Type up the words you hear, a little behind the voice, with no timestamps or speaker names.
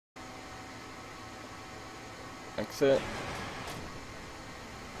Exit.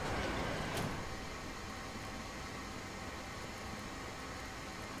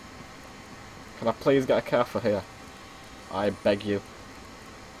 Can I please get a car for here? I beg you.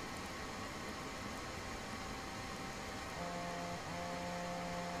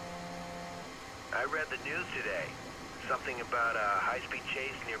 I read the news today. Something about a high-speed chase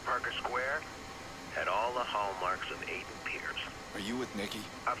near Parker Square. Had all the hallmarks of Aiden Pierce. Are you with Nikki?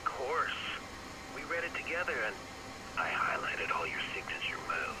 Of course. We read it together and I highlighted all your signature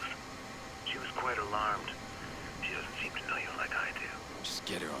moves. She was quite alarmed. She doesn't seem to know you like I do. Just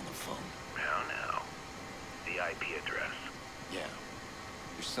get her on the phone. Now. The IP address. Yeah.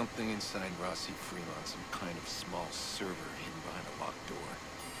 There's something inside Rossi Fremont, some kind of small server hidden behind a locked door.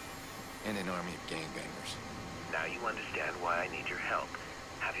 And an army of gangbangers. Now you understand why I need your help.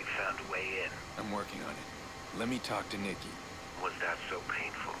 Have you found a way in? I'm working on it. Let me talk to Nikki. Was that so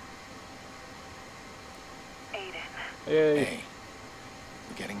painful? Aiden. Yay. Hey.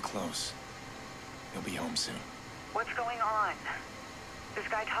 We're getting close. He'll be home soon. What's going on? This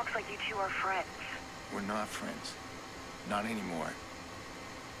guy talks like you two are friends. We're not friends. Not anymore.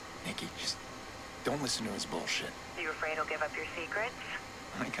 Nikki, just don't listen to his bullshit. Are you afraid he'll give up your secrets?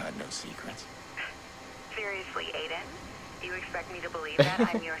 I got no secrets. Seriously, Aiden? You expect me to believe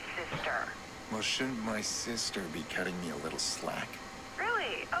that I'm your sister? Well, shouldn't my sister be cutting me a little slack?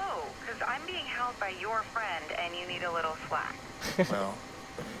 Really? Oh, because I'm being held by your friend and you need a little slack. Well,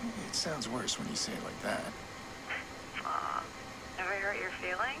 it sounds worse when you say it like that. Aw. Have I hurt your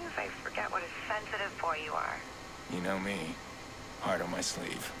feelings? I forget what a sensitive boy you are. You know me. Heart on my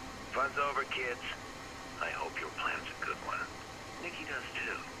sleeve. Fun's over, kids. I hope your plan's a good one. Nikki does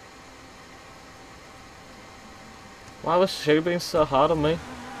too. Why was she being so hard on me?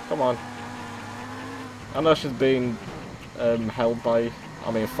 Come on. I know she's being held by,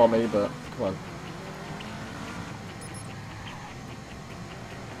 for me, but come on.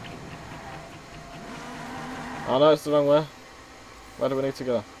 Oh no, it's the wrong way. Where do we need to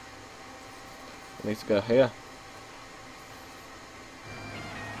go? We need to go here.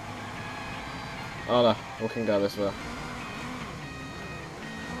 Oh no, we can go this way.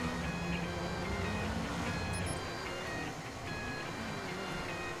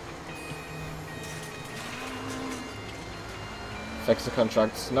 Fix the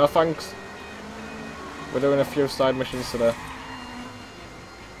contracts. No thanks. We're doing a few side missions today.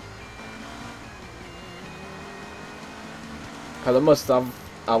 I must have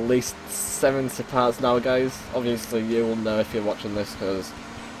at least 70 parts now, guys. Obviously you will know if you're watching this because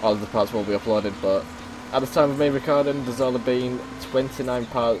all of the parts will be uploaded, but at the time of me recording there's only been 29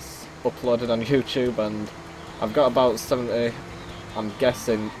 parts uploaded on YouTube and I've got about 70, I'm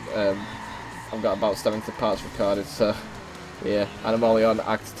guessing I've got about 70 parts recorded, so yeah, and I'm only on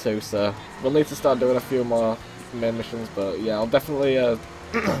Act 2, so we'll need to start doing a few more main missions, but yeah, I'll definitely, God,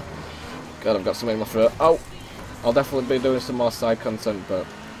 I've got something in my throat. Oh! I'll definitely be doing some more side content, but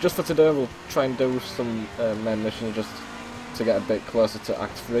just for today we'll try and do some main missions just to get a bit closer to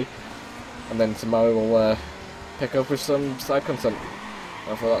Act 3, and then tomorrow we'll pick up with some side content.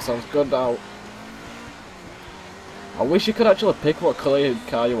 Hopefully that sounds good. Now, I wish you could actually pick what colour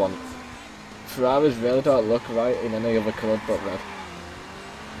car you want. Ferraris really don't look right in any other colour but red.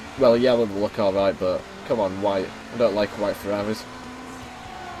 Well, yellow will look alright, but come on, white. I don't like white Ferraris.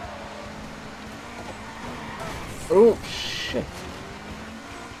 Oh, shit.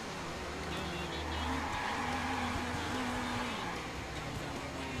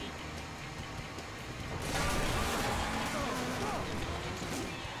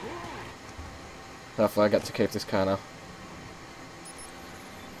 Hopefully I get to keep this car now.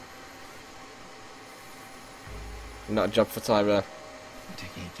 Not a job for Tyrone. I'm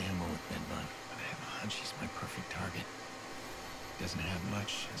taking a gamble with Bedbug, but I have a hunch he's my perfect target. Doesn't have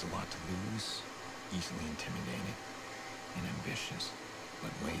much, has a lot to lose, easily intimidated, and ambitious,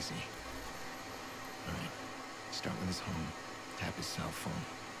 but lazy. Alright, start with his home, tap his cell phone,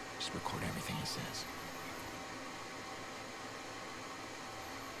 just record everything he says.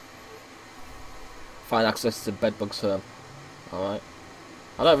 Find access to Bedbug's home. Alright.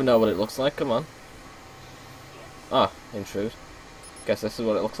 I don't even know what it looks like, come on. Ah, intrude. Guess this is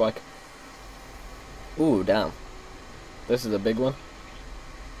what it looks like. Ooh, damn. This is a big one.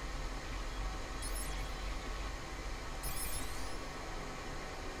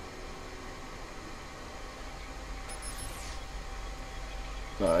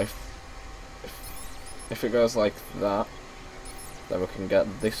 No, if it goes like that, then we can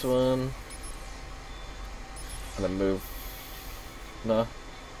get this one. And then move. No.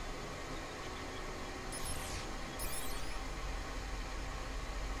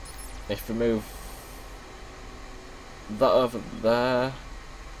 If we move that over there.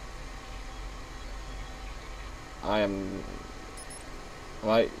 I am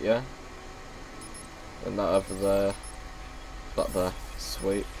right, yeah. And that over there. That there.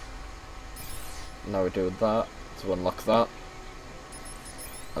 Sweet. Now we do that to unlock that.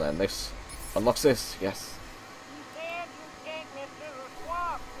 And then this unlocks this, yes. You said you'd take me to the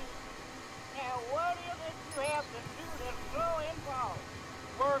swamp meet. Now what is it you have to do that's so involved?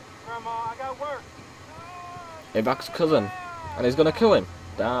 Work, Grandma, I got work. Abac's cousin. And he's gonna kill him.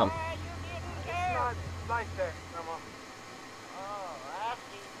 Damn. Why you didn't tell? Not like that, Grandma. Oh, I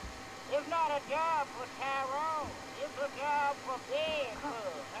see. It's not a job for Tyrone. It's a job for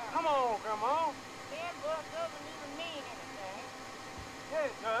Bedbug. Come on, Grandma. Bedbug doesn't even mean anything. Yeah,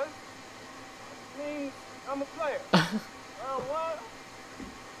 it does. It means I'm a player. Well, what?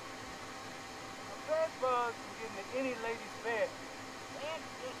 A bed bug can get into any lady's bed. That's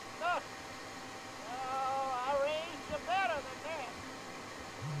disgusting. Oh, I raised you better than that.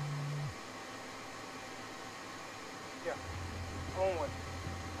 Yeah, on way.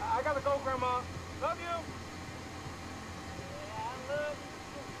 I gotta go, Grandma. Love you. Yeah, I love you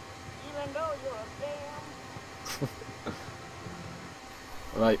too. Even though you're a damn...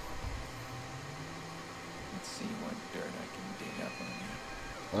 Right. Let's see what dirt I can dig up on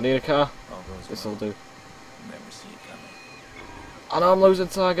you. I need a car. All goes This'll well. do. Never see it coming. I know I'm losing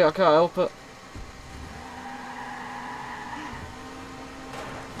target, I can't help it.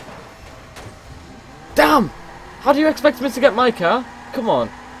 Damn! How do you expect me to get my car? Come on.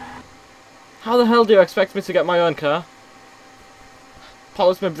 How the hell do you expect me to get my own car?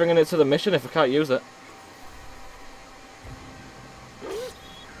 Pilot's been bringing it to the mission if I can't use it.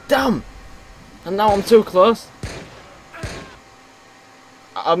 Damn! And now I'm too close.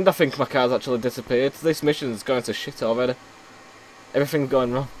 I think my car's actually disappeared. This mission's going to shit already. Everything's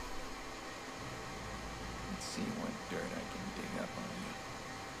going wrong. Let's see what dirt I can dig up on you.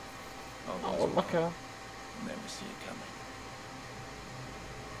 I All want goes my well. car. Never see it coming.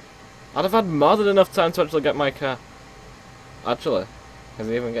 I'd have had more than enough time to actually get my car. Actually, is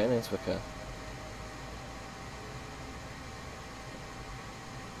he even getting into a car?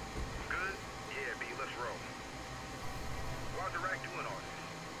 Good? Yeah, B, let's roll. Why's the rack doing all this?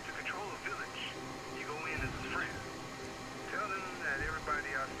 To control a village, you go in as a friend. Tell them that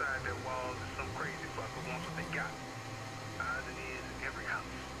everybody outside their walls is some crazy fucker wants what they got. Odds and ends in every house.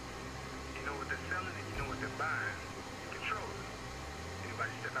 You know what they're selling and you know what they're buying. You control it.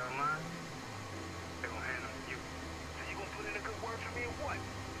 Anybody step out of line, they're gonna hand them to you. So you gonna put in a good word for me or what?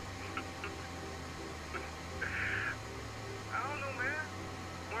 I don't know, man.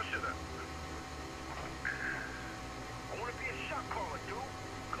 Why should I? I wanna be a shot caller, dude.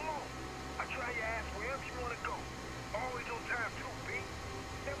 Come on. I try your ass wherever you wanna go. Always on time, too, B.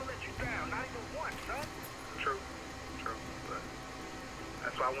 Never let you down, not even once, son. True. But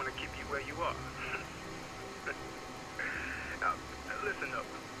that's why I wanna keep you where you are. Now, listen up,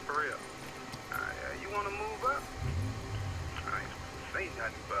 for real. You wanna move up? I ain't supposed to say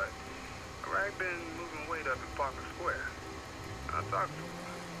nothing, but Rag been moving weight up in Parker Square. I'll talk to him.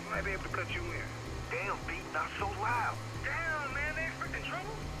 Might be able to cut you in. Damn, B, not so loud. Damn, man, they expecting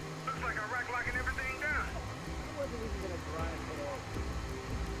trouble? Looks like Iraq locking everything down. I wasn't even gonna grind for all.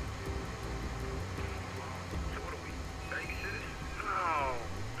 So what are we, babysitters? No,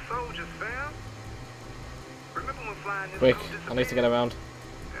 soldiers, fam. Remember when flying this Quick, drone I need to get around.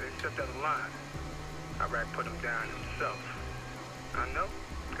 And they stepped out of line. Iraq put him down himself. I know,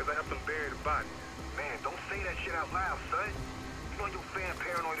 because I helped him bury the body. Man, don't say that shit out loud, son. You know your fan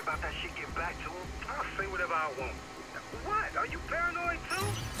paranoid about that shit getting back to him? I'll say whatever I want. What? Are you paranoid too?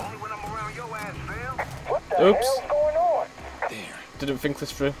 Only when I'm around your ass, fam. What the Oops. hell's going on? There. Didn't think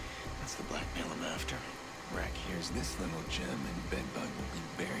this through. That's the blackmail I'm after. Rack hears this little gem and Bedbug will be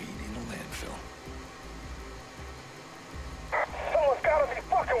buried in a landfill. Someone's gotta be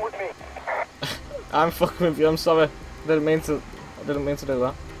fucking with me. I'm fucking with you, I'm sorry. I didn't mean to do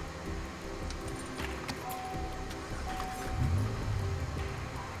that.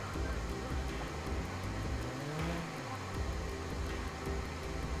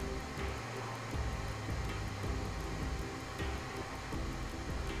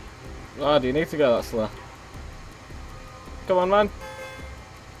 Oh, do you need to go that slow? Come on, man.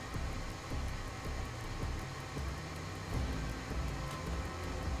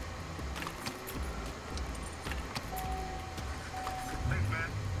 Thanks, man.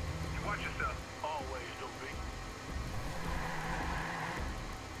 You watch yourself. Always, don't be.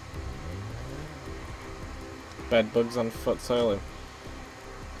 Bedbugs on foot soiling.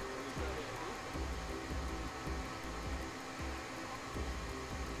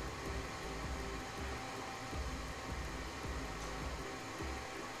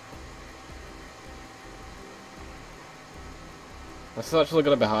 This is actually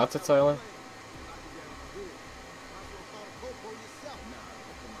going to be hard to tailor.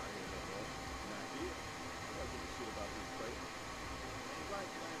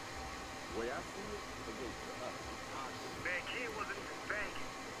 Man, kid wasn't even banging.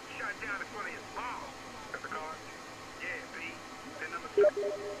 Shot down in front of his mom. Got the car? Yeah, B. Then number 2.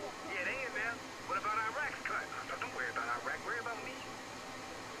 Yeah, they in there. What about Iraq's cut? Don't worry about Iraq. Worry about me.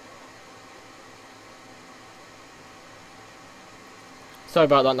 Sorry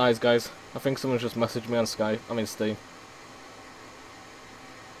about that noise, guys. I think someone just messaged me on Skype. I mean Steam.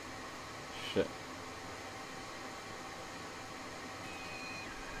 Shit.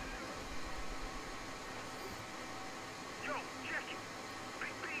 Yo, check it.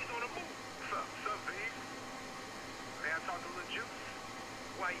 Big B's on the move. What's up? What's up, B? May I talk to Lil Juice?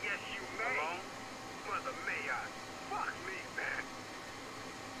 Why, yes, you may. Alone? Mother, may I? Fuck me, man.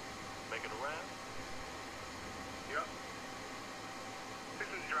 Make it around? Yup. This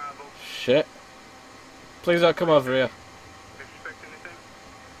is Drive over. Shit. Please don't come over here. Expect anything?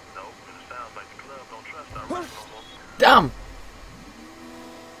 No, but it sounds like the club don't trust our rest no more. Damn!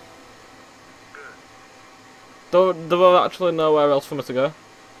 Good. There were actually nowhere else for me to go.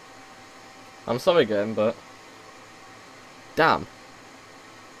 I'm sorry again, but... Damn.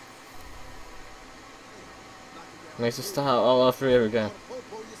 I need to start all over here again.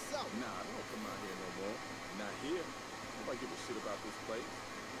 Nah, don't come out here no more. Not here. Nobody give a shit about this place.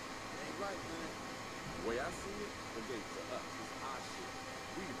 Ain't right, man. The way I see it, the gate to us is our shit.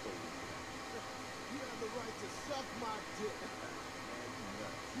 We the police. You have the right to suck my dick. Man, you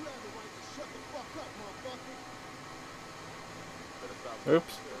nuts. You have the right to shut the fuck up, motherfucker. Better stop.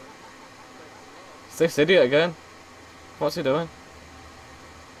 Oops. It's this idiot again. What's he doing?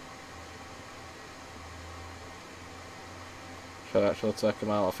 Should I actually take him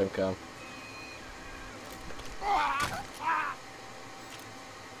out? I think I am.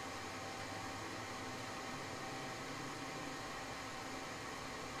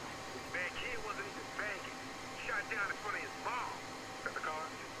 Man, kid wasn't even banging. Shot down in front of his mom. Got the car?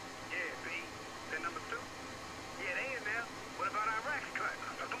 Yeah, B. Then number 2? Yeah, they in there. What about Iraq's cut?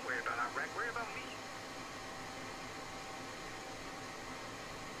 Don't worry about Iraq. Worry about me.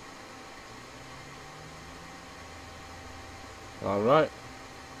 Alright.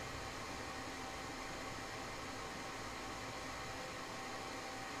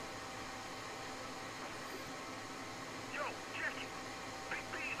 Yo, check it. Big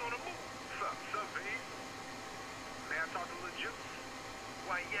B's on the move. What's up? What's up, B? May I talk to Lil Juice?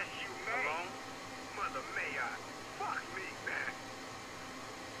 Why, yes, you may. Alone? Mother, may I? Fuck me, man.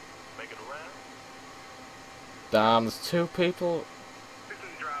 Make it around? Damn, there's 2 people. This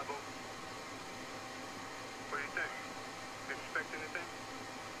is Drive over. What do you think? Expect anything?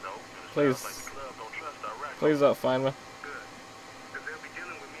 No. Please. Sounds like the club don't trust Iraq. Please don't find me. Good. Because they'll be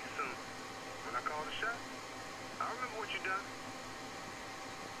dealing with me soon. When I call the shot, I remember what you done.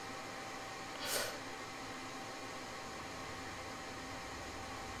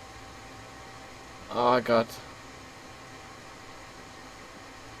 Oh god.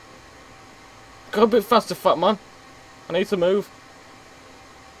 Go a bit faster, fat man. I need to move.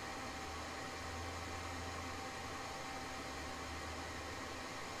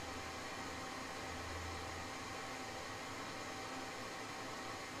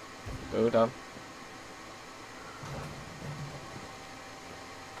 Go down.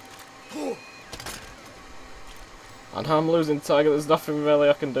 And how I'm losing target, there's nothing really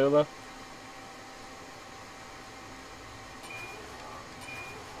I can do there.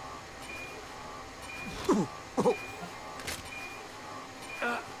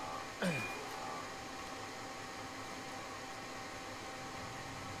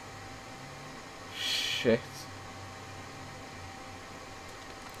 Shit.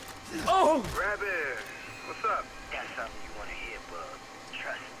 Oh! Grab it. What's up? Got something you want to hear, bub.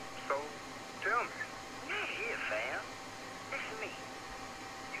 Trust me. So, tell me. Yeah, here, fam. Listen to me.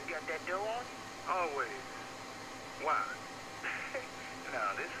 You got that dough on you? Always. Why? No,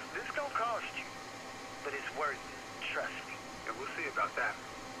 this gonna cost you. But it's worth it. Trust me. And we'll see about that.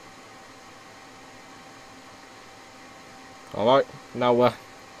 Alright, now oh,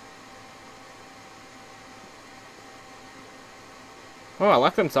 I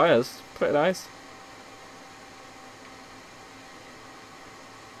like them tyres. Pretty nice.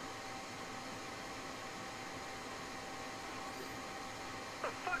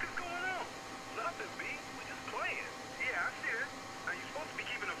 What the fuck is going on? Nothing, B. We're just playing. Yeah, I see it. Now, you're supposed to be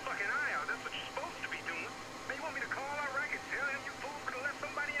keeping a fucking eye out. That's what you're supposed to be doing. Now, you want me to call Iraq and tell him you fools could have let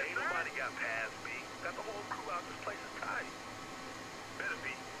somebody inside? Ain't nobody got past, B. Got the whole crew out. This place is tight. Better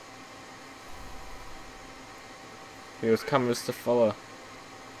be. Use cameras to follow.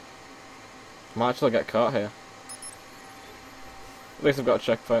 Might actually get caught here. At least I've got a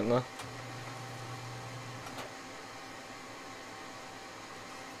checkpoint there.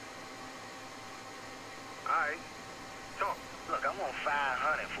 Alright. Talk. Look, I want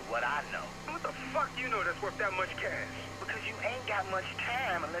 500 for what I know. What the fuck you know that's worth that much cash? Because you ain't got much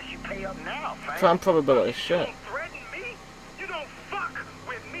time unless you pay up now, fam. Crime probability You shit. don't threaten me? You don't fuck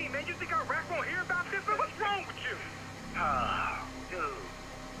with me, man. You think Iraq won't hear about this? Man, what's wrong with you? Oh, dude.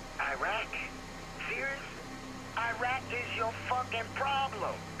 Iraq? Serious? Iraq is your fucking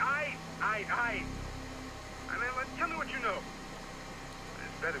problem. I mean, tell me what you know.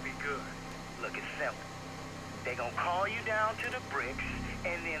 This better be good. Look, it's simple. They gonna call you down to the bricks,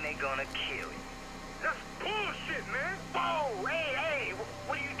 and then they gonna kill you. That's bullshit, man. Whoa, hey,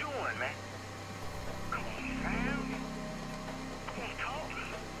 what are you doing, man? Come on, Sam. Come on, talk.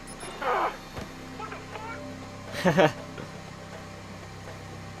 What the fuck?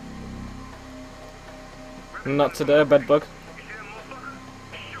 Not today, Bedbug. You see that motherfucker?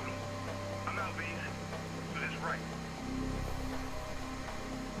 Shoot him. I'm out, Bees. Do this right.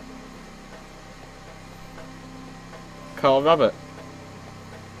 Call Rabbit.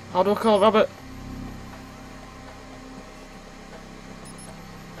 How do I call Rabbit?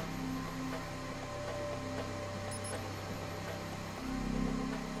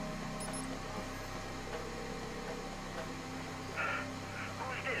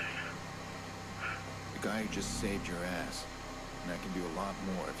 Who's this? The guy who just saved your ass. And I can do a lot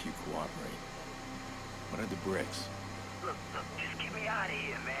more if you cooperate. What are the bricks? Look, just get me out of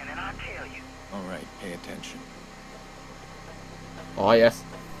here, man, and I'll tell you. Alright, pay attention. Oh yes.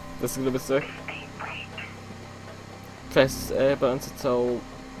 This is gonna be sick. This ain't right. Press A button to tell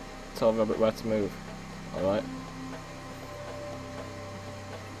Rabbit where to move. Alright.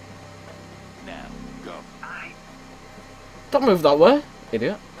 Now, go. Don't move that way,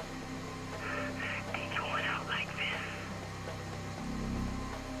 idiot. Ain't going out like this.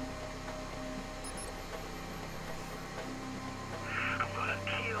 I'm gonna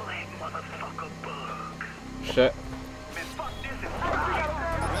kill that motherfucker Bug. Shit. Man, fuck this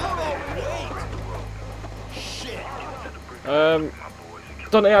and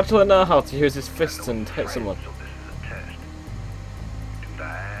Don't he actually know how to use his fists and hit someone? So this is a test. Do what I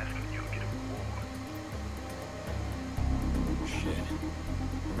ask and you'll get a reward. Shit.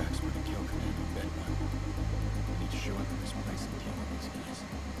 Iraq's going to kill Commander Bedbug. I need to show up in this place and deal with these guys.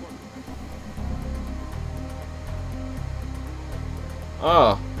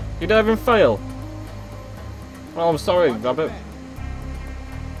 Ah, you don't even fail. Oh, I'm sorry, Rabbit.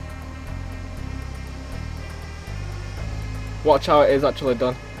 Watch how it is actually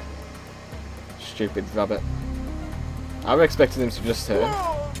done. Stupid Rabbit. I was expecting him to just hit him.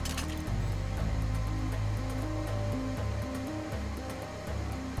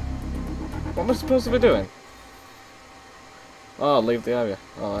 What am I supposed to be doing? Oh, leave the area.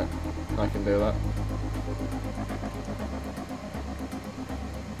 Alright, I can do that.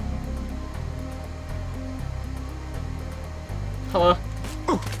 Hello.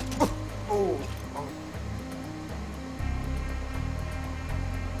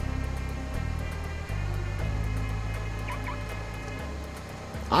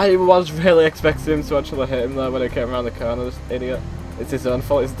 I was really expecting him to actually hit him there when he came around the corner, this idiot. It's his own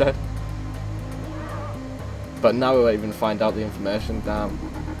fault he's dead. But now we won't even find out the information, damn.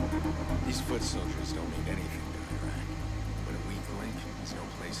 These foot soldiers don't mean anything to Iraq. But a weak link is no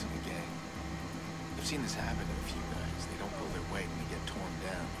place in the game. I've seen this happen to a few guys. They don't pull their weight and they get torn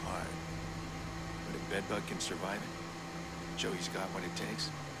down hard. But if Bedbug can survive it, Joey's got what it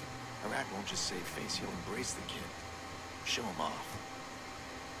takes. Iraq won't just save face, he'll embrace the kid. Show him off.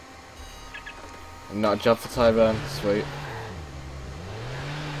 Not a job for Tyrone, sweet.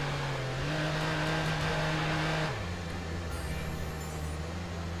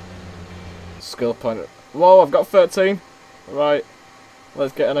 Skill point. Whoa, I've got 13. Right,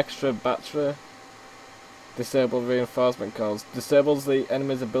 let's get an extra battery. Disable reinforcement calls. Disables the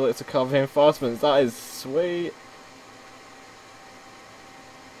enemy's ability to call reinforcements. That is sweet.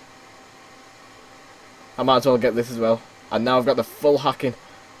 I might as well get this as well. And now I've got the full hacking.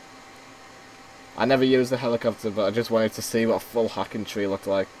 I never used the helicopter, but I just wanted to see what a full hacking tree looked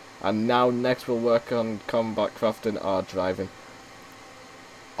like. And now next we'll work on combat crafting or driving.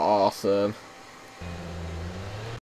 Awesome.